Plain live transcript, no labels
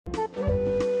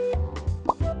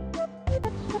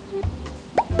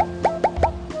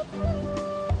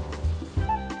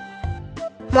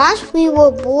Once we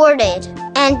were bored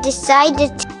and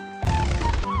decided to...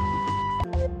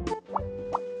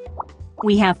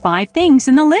 We have 5 things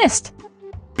in the list.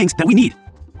 Things that we need.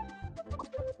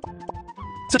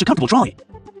 Such a comfortable trolley.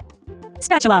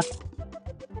 Spatula.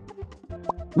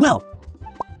 Well,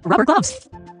 Rubber gloves.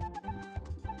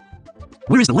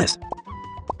 where is the list?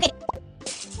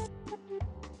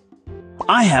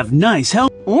 I have nice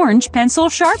help. Orange pencil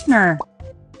sharpener.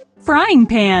 Frying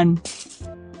pan.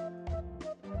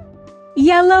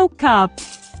 Yellow cup.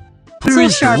 Where Pencil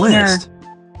is the sharpener. list?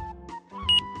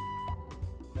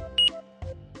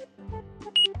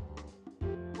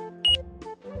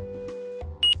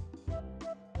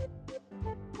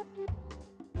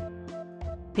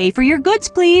 Pay for your goods,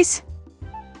 please.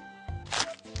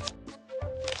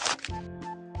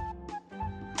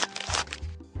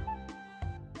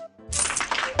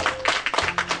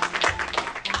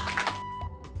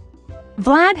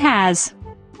 Vlad has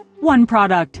 1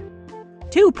 product,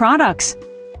 2 products,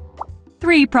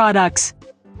 3 products,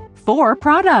 4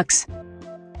 products.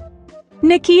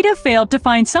 Nikita failed to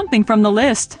find something from the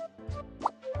list.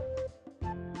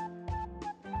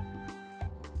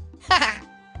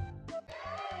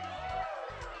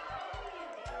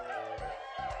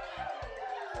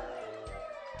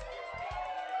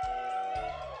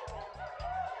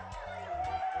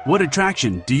 What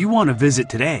attraction do you want to visit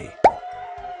today?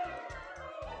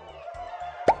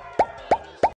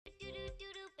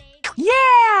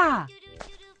 Yeah!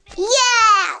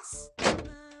 Yes!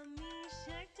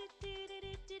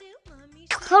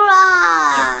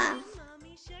 Hurrah!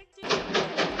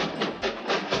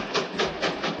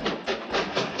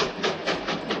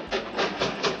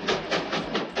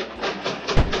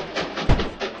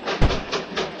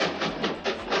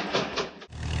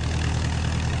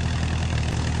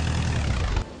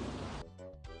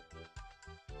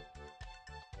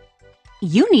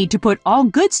 You need to put all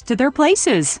goods to their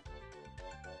places.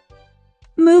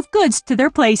 Move goods to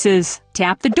their places.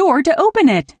 Tap the door to open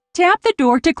it. Tap the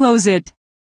door to close it.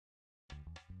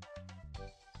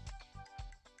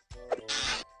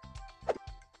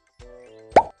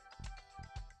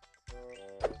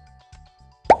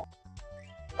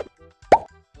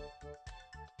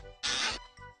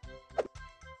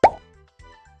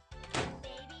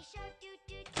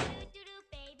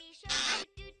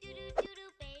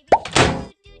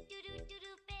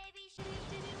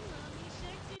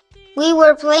 We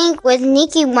were playing with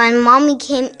Nikki when Mommy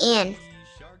came in.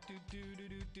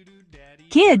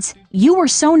 Kids, you were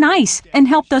so nice and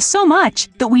helped us so much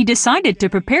that we decided to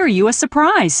prepare you a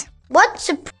surprise. What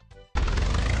surprise?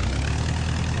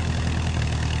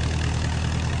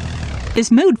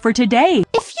 This mood for today.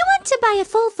 If you want to buy a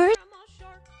full version,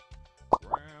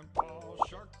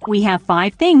 We have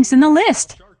 5 things in the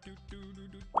list.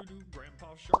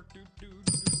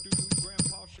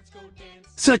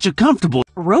 Such a comfortable.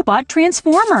 Robot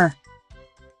transformer.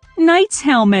 Knight's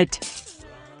helmet.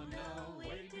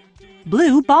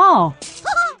 Blue ball.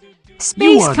 You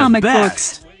Space are the comic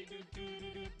best. books.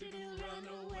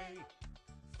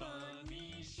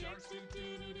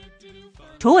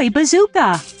 Toy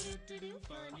bazooka.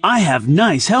 I have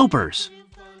nice helpers.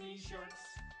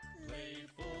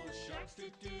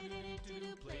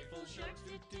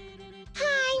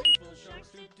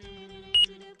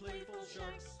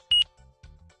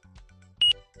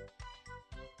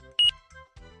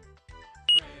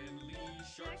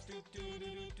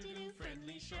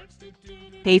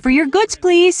 Pay for your goods,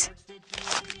 please.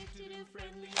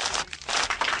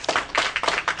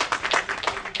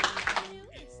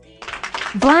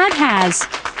 Vlad has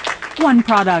 1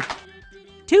 product,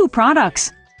 2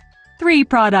 products, 3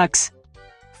 products,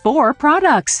 4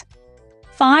 products,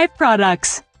 5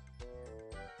 products.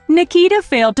 Nikita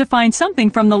failed to find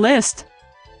something from the list.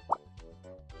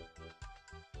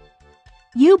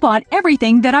 You bought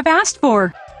everything that I've asked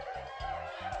for.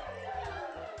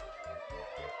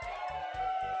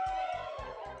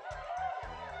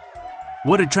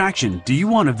 What attraction do you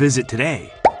want to visit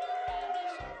today?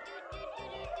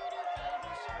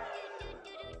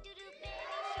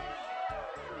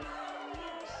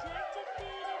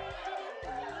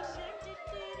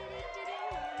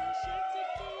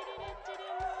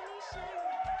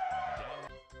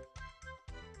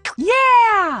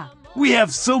 Yeah! We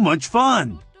have so much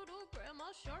fun.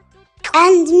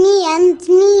 And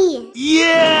me.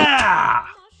 Yeah!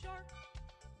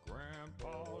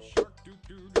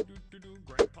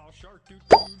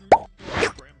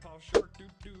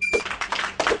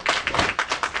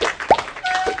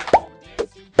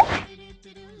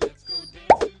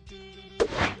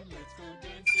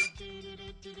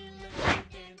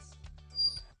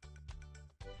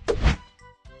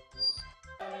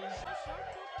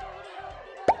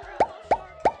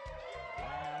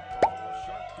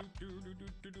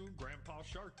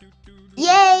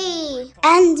 Yay!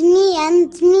 And me,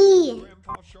 and me.